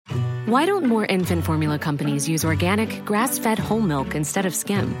Why don't more infant formula companies use organic, grass-fed whole milk instead of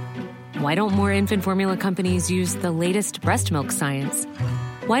skim? Why don't more infant formula companies use the latest breast milk science?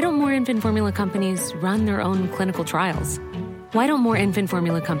 Why don't more infant formula companies run their own clinical trials? Why don't more infant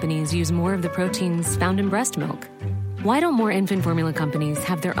formula companies use more of the proteins found in breast milk? Why don't more infant formula companies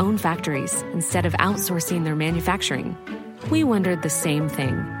have their own factories instead of outsourcing their manufacturing? We wondered the same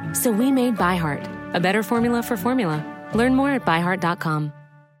thing. So we made ByHeart, a better formula for formula. Learn more at byheart.com.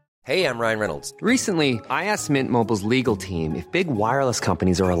 Hey, I'm Ryan Reynolds. Recently, I asked Mint Mobile's legal team if big wireless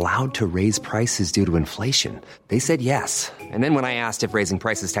companies are allowed to raise prices due to inflation. They said yes. And then when I asked if raising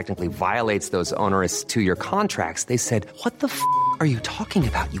prices technically violates those onerous two-year contracts, they said, "What the f*** are you talking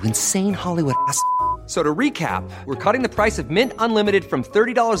about, you insane Hollywood ass f- So to recap, we're cutting the price of Mint Unlimited from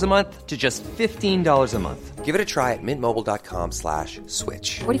 $30 a month to just $15 a month. Give it a try at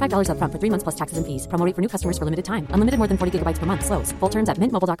mintmobile.com/switch. $45 up front for 3 months plus taxes and fees. Promo rate for new customers for limited time. Unlimited more than 40 gigabytes per month. Slows full terms at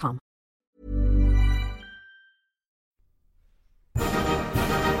mintmobile.com.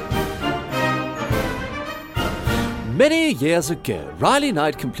 Many years ago, Riley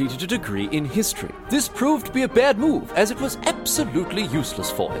Knight completed a degree in history. This proved to be a bad move, as it was absolutely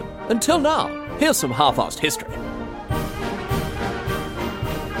useless for him. Until now. Here's some half-assed history.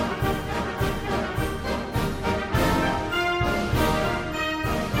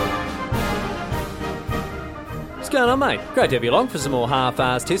 What's going on, mate? Great to have you along for some more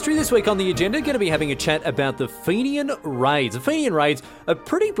half-assed history. This week on the agenda, going to be having a chat about the Fenian raids. The Fenian raids, a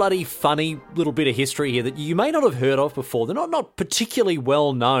pretty bloody funny little bit of history here that you may not have heard of before. They're not particularly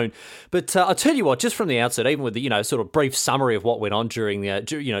well known, but I'll tell you what, just from the outset, even with the sort of brief summary of what went on during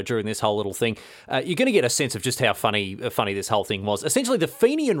during this whole little thing, you're going to get a sense of just how funny this whole thing was. Essentially, the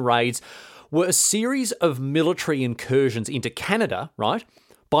Fenian raids were a series of military incursions into Canada, right,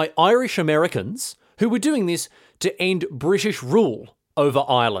 by Irish Americans who were doing this to end British rule over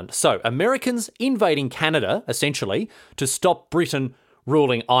Ireland. So Americans invading Canada, essentially, to stop Britain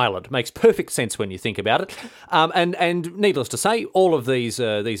ruling Ireland. Makes perfect sense when you think about it. And needless to say, all of these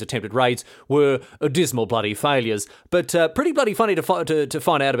attempted raids were dismal bloody failures, but pretty bloody funny to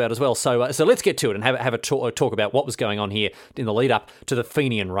find out about as well. So let's get to it and have a talk about what was going on here in the lead up to the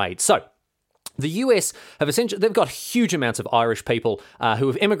Fenian raid. So the US they've got huge amounts of Irish people who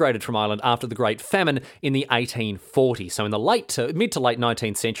have emigrated from Ireland after the Great Famine in the 1840s. So in the mid to late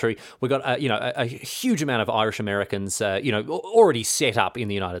 19th century, we got a huge amount of Irish Americans already set up in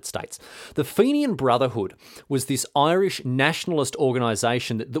the United States. The Fenian Brotherhood was this Irish nationalist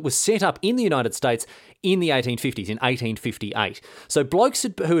organisation that was set up in the United States in the 1850s, in 1858. So blokes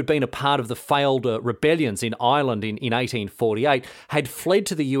who had been a part of the failed rebellions in Ireland in 1848 had fled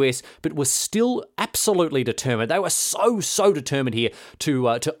to the US, but were still absolutely determined. They were so determined here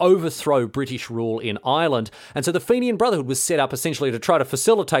to overthrow British rule in Ireland. And so the Fenian Brotherhood was set up essentially to try to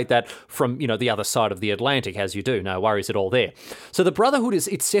facilitate that from, the other side of the Atlantic, as you do. No worries at all there. So the Brotherhood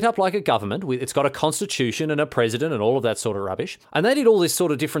it's set up like a government. It's got a constitution and a president and all of that sort of rubbish. And they did all this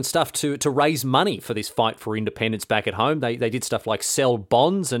sort of different stuff to raise money for this fight for independence back at home. They did stuff like sell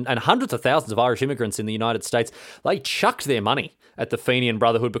bonds, and hundreds of thousands of Irish immigrants in the United States, they chucked their money at the Fenian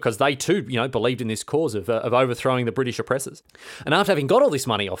Brotherhood because they too, believed in this cause of overthrowing the British oppressors. And after having got all this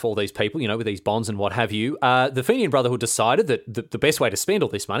money off all these people, with these bonds and what have you, the Fenian Brotherhood decided that the best way to spend all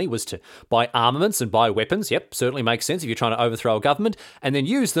this money was to buy armaments and buy weapons. Yep, certainly makes sense if you're trying to overthrow a government, and then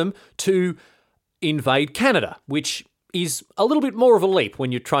use them to invade Canada, which is a little bit more of a leap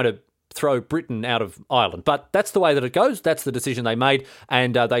when you're trying to throw Britain out of Ireland. But that's the way that it goes. That's the decision they made,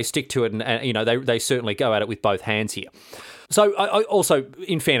 and they stick to it, and they certainly go at it with both hands here. So I also,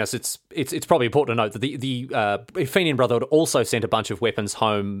 in fairness, it's probably important to note that the Fenian Brotherhood also sent a bunch of weapons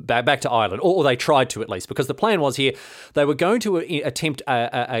home back to Ireland, or they tried to at least, because the plan was here they were going to attempt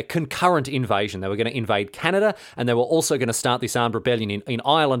a concurrent invasion. They were going to invade Canada, and they were also going to start this armed rebellion in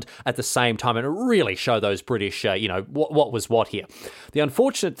Ireland at the same time, and really show those British, what was what here. The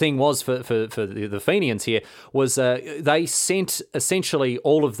unfortunate thing was for the Fenians here was they sent essentially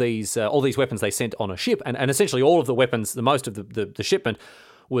all these weapons they sent on a ship, and essentially all of the weapons, most of the shipment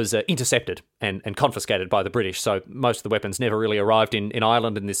was intercepted and confiscated by the British. So most of the weapons never really arrived in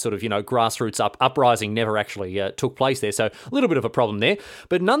Ireland, and this sort of, grassroots uprising never actually took place there. So a little bit of a problem there.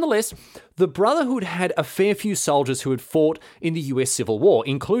 But nonetheless, the Brotherhood had a fair few soldiers who had fought in the US Civil War,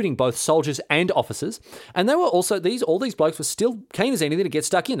 including both soldiers and officers. And they were also, all these blokes were still keen as anything to get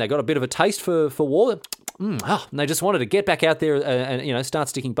stuck in. They got a bit of a taste for war. And they just wanted to get back out there and start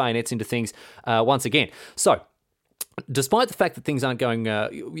sticking bayonets into things once again. So despite the fact that things aren't going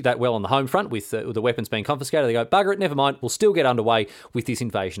that well on the home front with the weapons being confiscated, they go, bugger it, never mind, we'll still get underway with this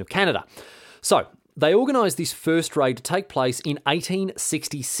invasion of Canada. So they organised this first raid to take place in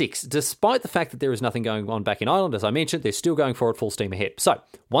 1866. Despite the fact that there is nothing going on back in Ireland, as I mentioned, they're still going for it full steam ahead. So,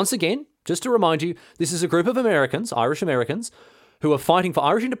 once again, just to remind you, this is a group of Americans, Irish Americans, who are fighting for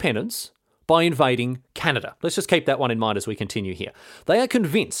Irish independence by invading Canada. Let's just keep that one in mind as we continue here. They are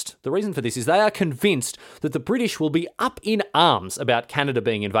convinced, the reason for this is they are convinced that the British will be up in arms about Canada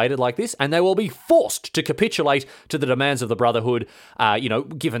being invaded like this, and they will be forced to capitulate to the demands of the Brotherhood,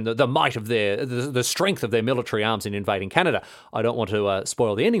 given the might of the strength of their military arms in invading Canada. I don't want to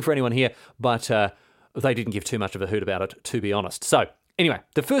spoil the ending for anyone here, but they didn't give too much of a hoot about it, to be honest. So, anyway,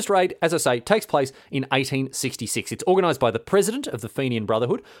 the first raid, as I say, takes place in 1866. It's organised by the president of the Fenian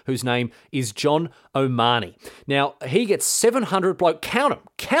Brotherhood, whose name is John O'Mahony. Now, he gets 700 blokes,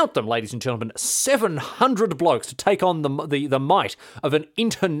 count them, ladies and gentlemen, 700 blokes to take on the might of an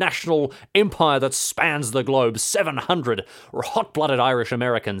international empire that spans the globe. 700 hot-blooded Irish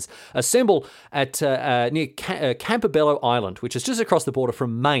Americans assemble at near Campobello Island, which is just across the border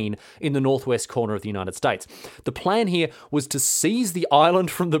from Maine in the northwest corner of the United States. The plan here was to seize the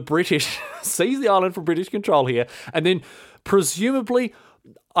island from the British, seize the island from British control here, and then presumably,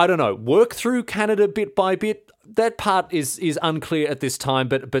 I don't know, work through Canada bit by bit. That part is unclear at this time,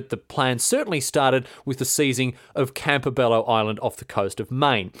 but the plan certainly started with the seizing of Campobello Island off the coast of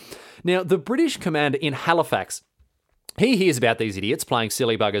Maine. Now, the British commander in Halifax, he hears about these idiots playing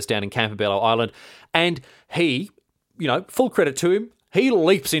silly buggers down in Campobello Island, and he, full credit to him, he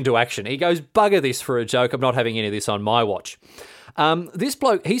leaps into action. He goes, bugger this for a joke, I'm not having any of this on my watch. This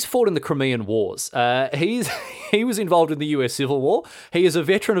bloke, he's fought in the Crimean Wars. He was involved in the US Civil War. He is a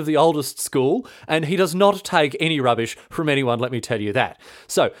veteran of the oldest school, and he does not take any rubbish from anyone, let me tell you that.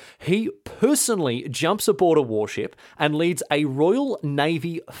 So, he personally jumps aboard a warship and leads a Royal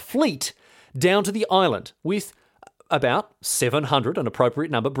Navy fleet down to the island with about 700, an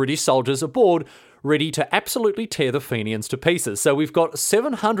appropriate number, British soldiers aboard, ready to absolutely tear the Fenians to pieces. So we've got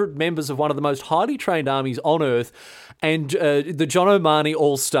 700 members of one of the most highly trained armies on Earth, and the John O'Mahony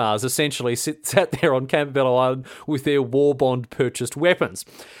All-Stars essentially sat there on Campobello Island with their war bond purchased weapons.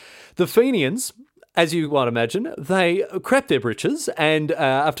 The Fenians, as you might imagine, they crap their britches, and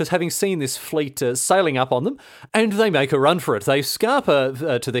after having seen this fleet sailing up on them, and they make a run for it. They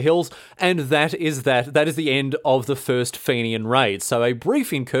scarper to the hills, and that is the end of the first Fenian raid. So a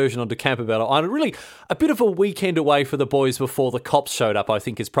brief incursion onto Campobello Island, really a bit of a weekend away for the boys before the cops showed up, I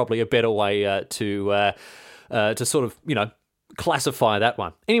think is probably a better way to sort of, classify that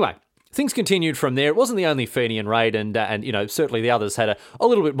one. Anyway, things continued from there. It wasn't the only Fenian raid, and certainly the others had a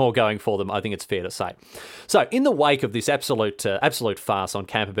little bit more going for them, I think it's fair to say. So, in the wake of this absolute farce on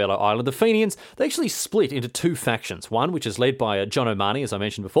Campobello Island, the Fenians, they actually split into two factions. One, which is led by John O'Mahony, as I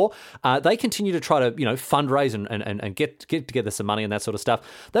mentioned before. They continue to try to, fundraise and get together some money and that sort of stuff.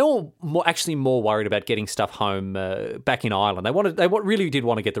 They were more worried about getting stuff home back in Ireland. They really did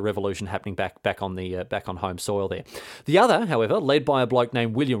want to get the revolution happening back on home soil there. The other, however, led by a bloke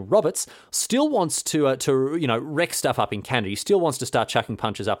named William Roberts, still wants to wreck stuff up in Canada. He still wants to start chucking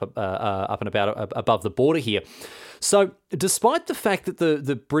punches up and about above the border here. So, despite the fact that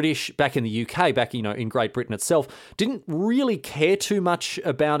the British back in the UK, in Great Britain itself, didn't really care too much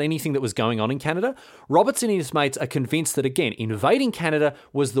about anything that was going on in Canada, Roberts and his mates are convinced that, again, invading Canada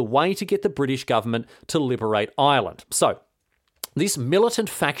was the way to get the British government to liberate Ireland. So, this militant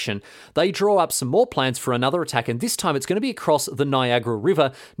faction, they draw up some more plans for another attack, and this time it's going to be across the Niagara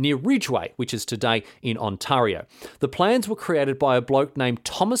River near Ridgeway, which is today in Ontario. The plans were created by a bloke named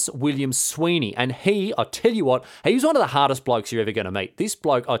Thomas William Sweeney, and he was one of the hardest blokes you're ever going to meet. This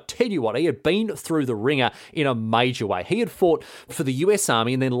bloke, I tell you what, he had been through the ringer in a major way. He had fought for the US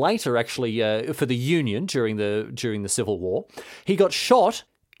Army and then later actually for the Union during the Civil War. He got shot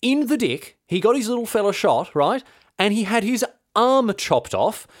in the dick. He got his little fella shot, right? And he had his arm chopped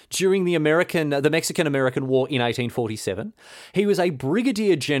off during the Mexican-American War in 1847. He was a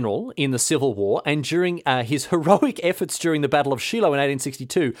brigadier general in the Civil War, and during his heroic efforts during the Battle of Shiloh in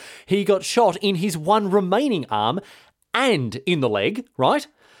 1862, he got shot in his one remaining arm and in the leg, right?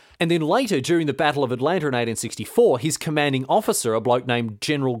 And then later, during the Battle of Atlanta in 1864, his commanding officer, a bloke named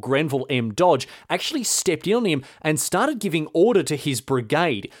General Grenville M. Dodge, actually stepped in on him and started giving order to his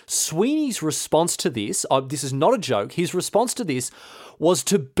brigade. Sweeney's response to this, this is not a joke, his response to this was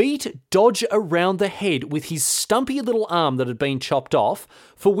to beat Dodge around the head with his stumpy little arm that had been chopped off,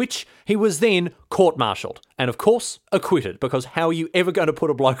 for which he was then court-martialed. And of course, acquitted, because how are you ever going to put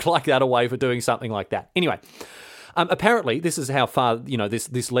a bloke like that away for doing something like that? Anyway, Apparently, this is how far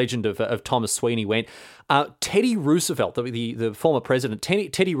this legend of Thomas Sweeney went. Teddy Roosevelt, the former president,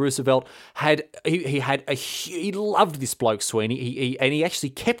 Teddy Roosevelt he loved this bloke Sweeney. He actually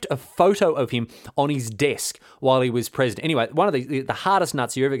kept a photo of him on his desk while he was president. Anyway, one of the hardest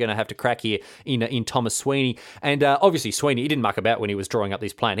nuts you're ever going to have to crack here in Thomas Sweeney, and obviously Sweeney, he didn't muck about when he was drawing up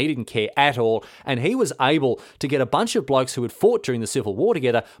this plan. He didn't care at all, and he was able to get a bunch of blokes who had fought during the Civil War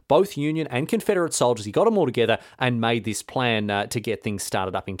together, both Union and Confederate soldiers. He got them all together and made this plan to get things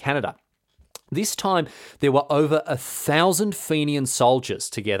started up in Canada. This time, there were over 1,000 Fenian soldiers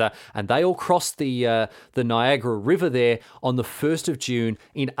together, and they all crossed the Niagara River there on the 1st of June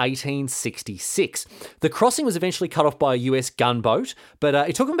in 1866. The crossing was eventually cut off by a US gunboat, but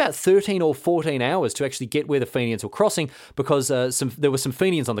it took them about 13 or 14 hours to actually get where the Fenians were crossing, because there were some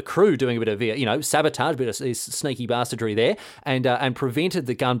Fenians on the crew doing a bit of sabotage, a bit of sneaky bastardry there, and prevented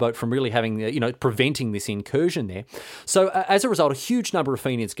the gunboat from really having preventing this incursion there. So as a result, a huge number of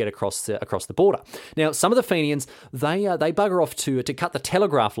Fenians get across the border. Now, some of the Fenians, they bugger off to cut the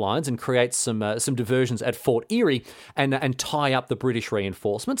telegraph lines and create some diversions at Fort Erie and tie up the British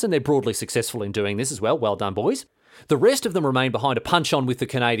reinforcements, and they're broadly successful in doing this as well. Well done, boys. The rest of them remain behind to punch on with the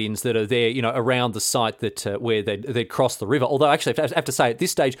Canadians that are there, around the site that where they'd crossed the river. Although, actually, I have to say, at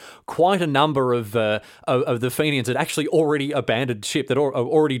this stage, quite a number of the Fenians had actually already abandoned ship, that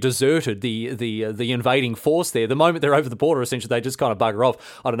already deserted the invading force there. The moment they're over the border, essentially, they just kind of bugger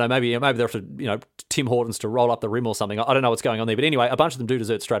off. I don't know, maybe they're off to Tim Hortons to roll up the rim or something. I don't know what's going on there, but anyway, a bunch of them do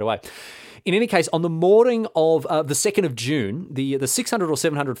desert straight away. In any case, on the morning of the 2nd of June, the 600 or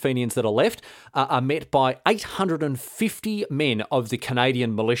 700 Fenians that are left are met by 850 men of the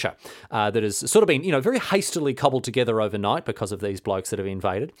Canadian militia that has sort of been, very hastily cobbled together overnight because of these blokes that have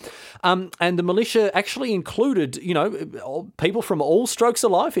invaded. And the militia actually included, people from all strokes of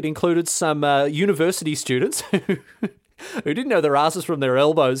life. It included some university students who didn't know their asses from their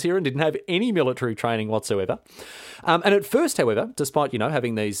elbows here and didn't have any military training whatsoever. And at first, however, despite,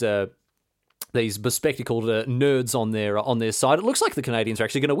 having these bespectacled nerds on their side, it looks like the Canadians are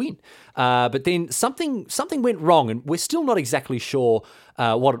actually going to win. But then something went wrong, and we're still not exactly sure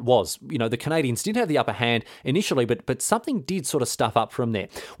what it was. The Canadians did have the upper hand initially, but something did sort of stuff up from there.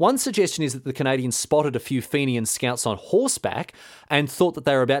 One suggestion is that the Canadians spotted a few Fenian scouts on horseback and thought that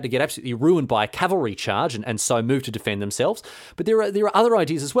they were about to get absolutely ruined by a cavalry charge, and so moved to defend themselves. But there are other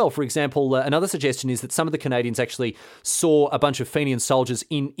ideas as well. For example, another suggestion is that some of the Canadians actually saw a bunch of Fenian soldiers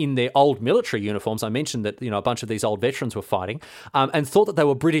in their old military uniforms. I mentioned that a bunch of these old veterans were fighting, and thought that they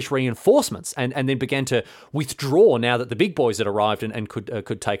were British reinforcements, and then began to withdraw now that the big boys had arrived and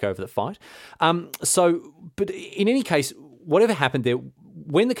could take over the fight. But in any case, whatever happened there,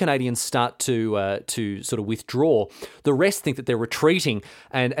 when the Canadians start to sort of withdraw, the rest think that they're retreating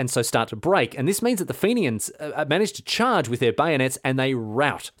and so start to break. And this means that the Fenians manage to charge with their bayonets, and they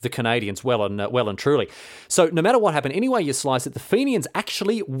rout the Canadians well and truly. So no matter what happened, any way you slice it, the Fenians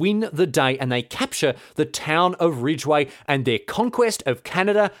actually win the day, and they capture the town of Ridgeway, and their conquest of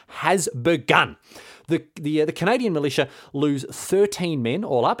Canada has begun. The Canadian militia lose 13 men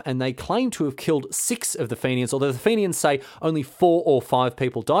all up, and they claim to have killed 6 of the Fenians, although the Fenians say only 4 or 5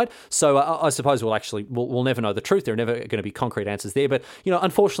 people died. So I suppose we'll never know the truth. There are never going to be concrete answers there. But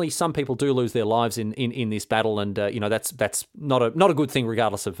unfortunately, some people do lose their lives in this battle, and that's not a good thing,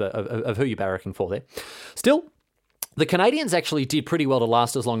 regardless of who you're barracking for there. Still, the Canadians actually did pretty well to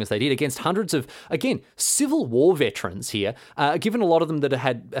last as long as they did against hundreds of, again, Civil War veterans here, given a lot of them that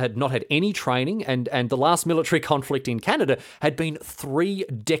had not had any training, and the last military conflict in Canada had been 3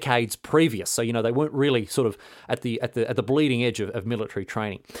 decades previous. So, they weren't really sort of at the bleeding edge of military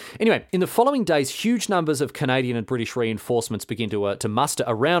training. Anyway, in the following days, huge numbers of Canadian and British reinforcements begin to muster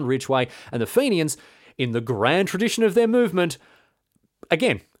around Ridgeway, and the Fenians, in the grand tradition of their movement,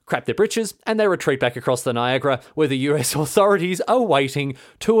 again, crap their britches, and they retreat back across the Niagara, where the US authorities are waiting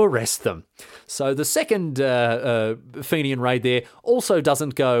to arrest them. So the second Fenian raid there also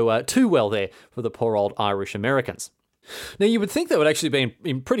doesn't go too well there for the poor old Irish Americans. Now, you would think they would actually be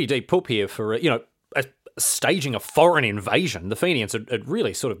in pretty deep poop here for, staging a foreign invasion. The Fenians had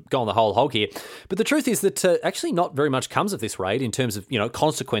really sort of gone the whole hog here. But the truth is that actually not very much comes of this raid in terms of,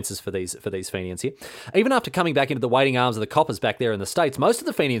 consequences for these Fenians here. Even after coming back into the waiting arms of the coppers back there in the States, most of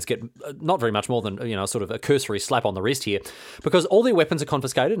the Fenians get not very much more than, sort of a cursory slap on the wrist here, because all their weapons are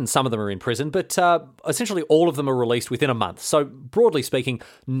confiscated and some of them are in prison, but essentially all of them are released within a month. So broadly speaking,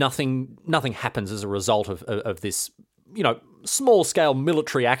 nothing happens as a result of this, small-scale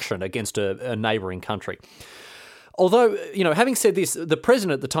military action against a neighbouring country. Although, having said this, the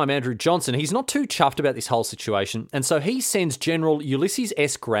president at the time, Andrew Johnson, he's not too chuffed about this whole situation. And so he sends General Ulysses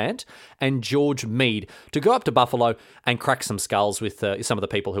S. Grant and George Meade to go up to Buffalo and crack some skulls with some of the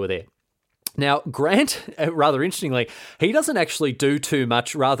people who are there. Now, Grant, rather interestingly, he doesn't actually do too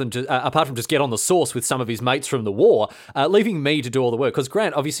much rather than apart from just get on the sauce with some of his mates from the war, leaving me to do all the work. Because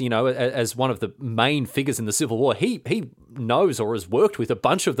Grant, obviously, as one of the main figures in the Civil War, he knows or has worked with a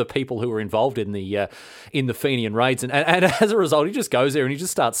bunch of the people who were involved in the Fenian raids, and as a result, he just goes there and he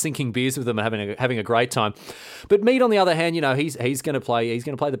just starts sinking beers with them and having a great time. But Meade, on the other hand, he's going to play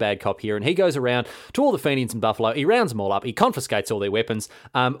the bad cop here, and he goes around to all the Fenians in Buffalo. He rounds them all up. He confiscates all their weapons,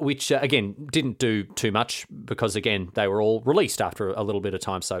 which again didn't do too much because again they were all released after a little bit of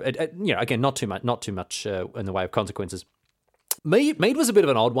time. So again, not too much in the way of consequences. Meade was a bit of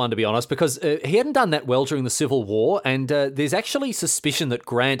an odd one, to be honest, because he hadn't done that well during the Civil War, and there's actually suspicion that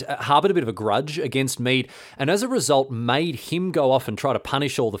Grant harboured a bit of a grudge against Meade, and as a result made him go off and try to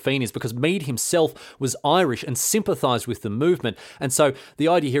punish all the Fenians, because Meade himself was Irish and sympathised with the movement. And so the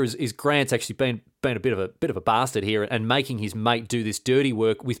idea here is Grant's actually been a bit of a bastard here and making his mate do this dirty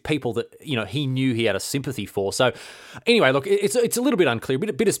work with people that he knew he had a sympathy for. So anyway, look, it's a little bit unclear,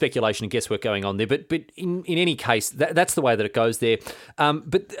 a bit of speculation and guesswork going on there, but in any case, that's the way that it goes there.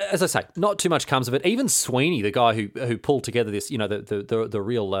 But as I say, not too much comes of it. Even Sweeney, the guy who pulled together this, the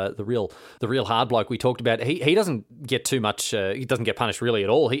real hard bloke we talked about, he doesn't get too much. He doesn't get punished really at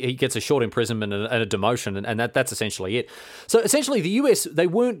all. He gets a short imprisonment and a demotion, and that's essentially it. So essentially, the US, they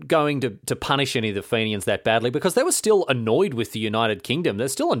weren't going to punish any of the Fenians that badly because they were still annoyed with the United Kingdom. They're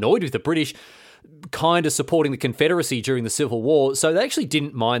still annoyed with the British kind of supporting the Confederacy during the Civil War, so they actually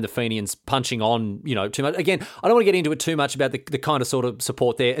didn't mind the Fenians punching on, too much. Again, I don't want to get into it too much about the kind of sort of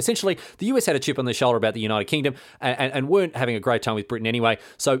support there. Essentially, the US had a chip on their shoulder about the United Kingdom and weren't having a great time with Britain anyway,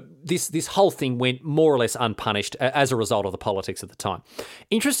 so this whole thing went more or less unpunished as a result of the politics at the time.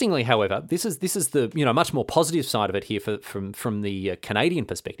 Interestingly, however, this is the much more positive side of it here from the Canadian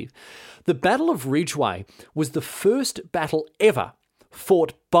perspective. The Battle of Ridgeway was the first battle ever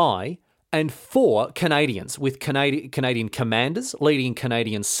fought by and for Canadians, with Canadian commanders leading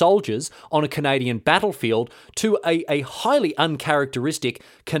Canadian soldiers on a Canadian battlefield to a highly uncharacteristic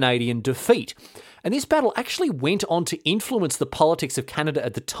Canadian defeat. And this battle actually went on to influence the politics of Canada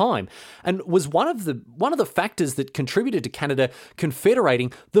at the time and was one of the factors that contributed to Canada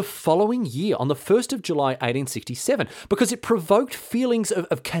confederating the following year on the 1st of July 1867, because it provoked feelings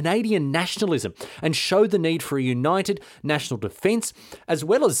of Canadian nationalism and showed the need for a united national defence, as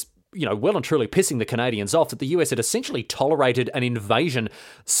well as well and truly pissing the Canadians off that the US had essentially tolerated an invasion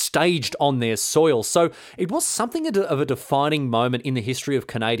staged on their soil. So it was something of a defining moment in the history of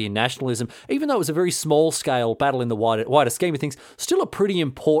Canadian nationalism, even though it was a very small-scale battle in the wider scheme of things, still a pretty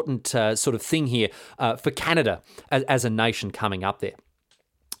important sort of thing here for Canada as a nation coming up there.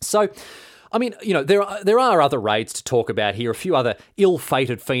 So, I mean, there are other raids to talk about here. A few other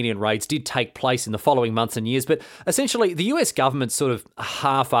ill-fated Fenian raids did take place in the following months and years, but essentially the US government sort of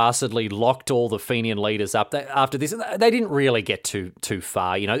half-assedly locked all the Fenian leaders up after this. They didn't really get too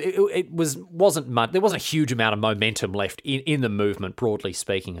far. It wasn't much. There wasn't a huge amount of momentum left in the movement, broadly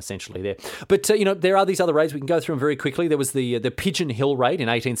speaking, essentially there. But there are these other raids. We can go through them very quickly. There was the Pigeon Hill raid in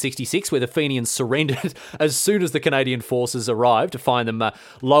 1866, where the Fenians surrendered as soon as the Canadian forces arrived to find them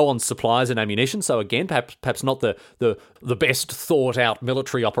low on supplies and ammunition. So again, perhaps not the best thought out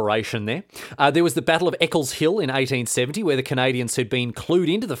military operation there. There was the Battle of Eccles Hill in 1870, where the Canadians had been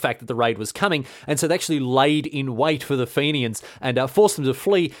clued into the fact that the raid was coming, and so they actually laid in wait for the Fenians and forced them to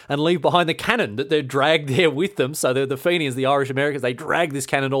flee and leave behind the cannon that they'd dragged there with them. So the Fenians, the Irish Americans, they dragged this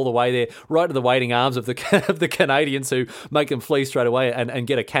cannon all the way there, right to the waiting arms of the Canadians, who make them flee straight away and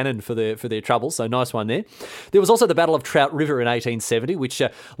get a cannon for their trouble. So nice one there. There was also the Battle of Trout River in 1870, which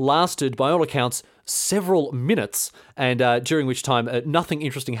lasted, by all accounts, several minutes, and during which time nothing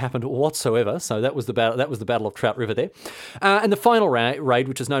interesting happened whatsoever. So that was the Battle of Trout River there. And the final raid,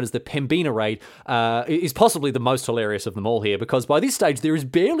 which is known as the Pembina raid, is possibly the most hilarious of them all here, because by this stage there is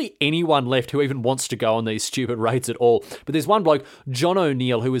barely anyone left who even wants to go on these stupid raids at all. But there's one bloke, John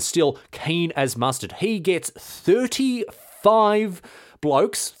O'Neill, who is still keen as mustard. He gets 35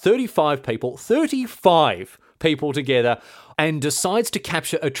 people together, and decides to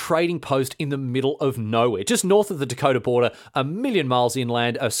capture a trading post in the middle of nowhere, just north of the Dakota border, a million miles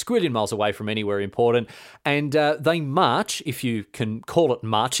inland, a squillion miles away from anywhere important. And they march, if you can call it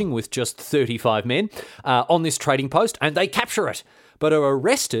marching, with just 35 men on this trading post, and they capture it, but are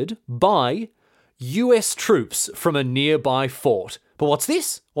arrested by US troops from a nearby fort. But what's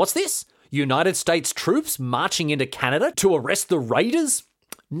this? United States troops marching into Canada to arrest the raiders?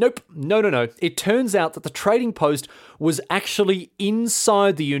 Nope. No. It turns out that the trading post was actually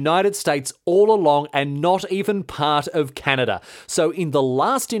inside the United States all along and not even part of Canada. So in the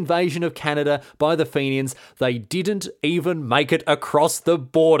last invasion of Canada by the Fenians, they didn't even make it across the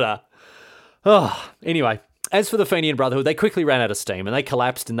border. Anyway. As for the Fenian Brotherhood, they quickly ran out of steam and they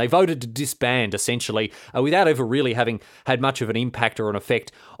collapsed and they voted to disband, essentially, without ever really having had much of an impact or an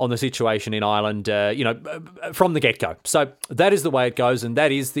effect on the situation in Ireland, from the get-go. So that is the way it goes, and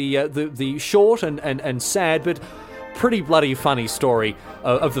that is the short and sad but pretty bloody funny story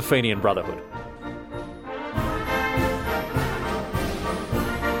of the Fenian Brotherhood.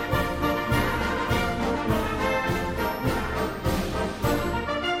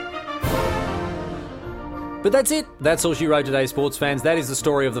 But that's it. That's all she wrote today, sports fans. That is the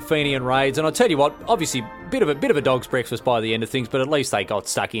story of the Fenian raids. And I'll tell you what, obviously, bit of a dog's breakfast by the end of things, but at least they got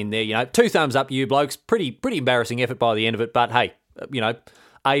stuck in there. 2 thumbs up, you blokes. Pretty embarrassing effort by the end of it. But hey,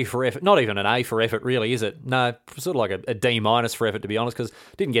 A for effort. Not even an A for effort, really, is it? No, sort of like a D- for effort, to be honest, because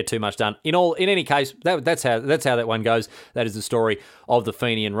didn't get too much done. In any case, that's how that one goes. That is the story of the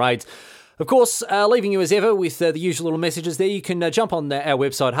Fenian raids. Of course, leaving you as ever with the usual little messages there. You can jump on our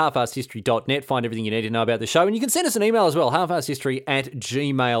website, halfasshistory.net, find everything you need to know about the show. And you can send us an email as well,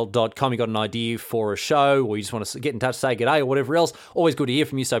 halfasshistory@gmail.com. You got an idea for a show, or you just want to get in touch, say g'day, or whatever else. Always good to hear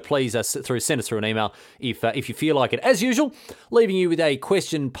from you, so please send us through an email if you feel like it. As usual, leaving you with a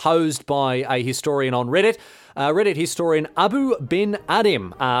question posed by a historian on Reddit. Reddit historian Abu Ben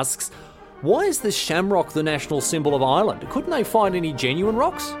Adem asks, why is the shamrock the national symbol of Ireland? Couldn't they find any genuine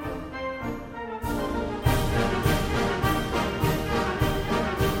rocks?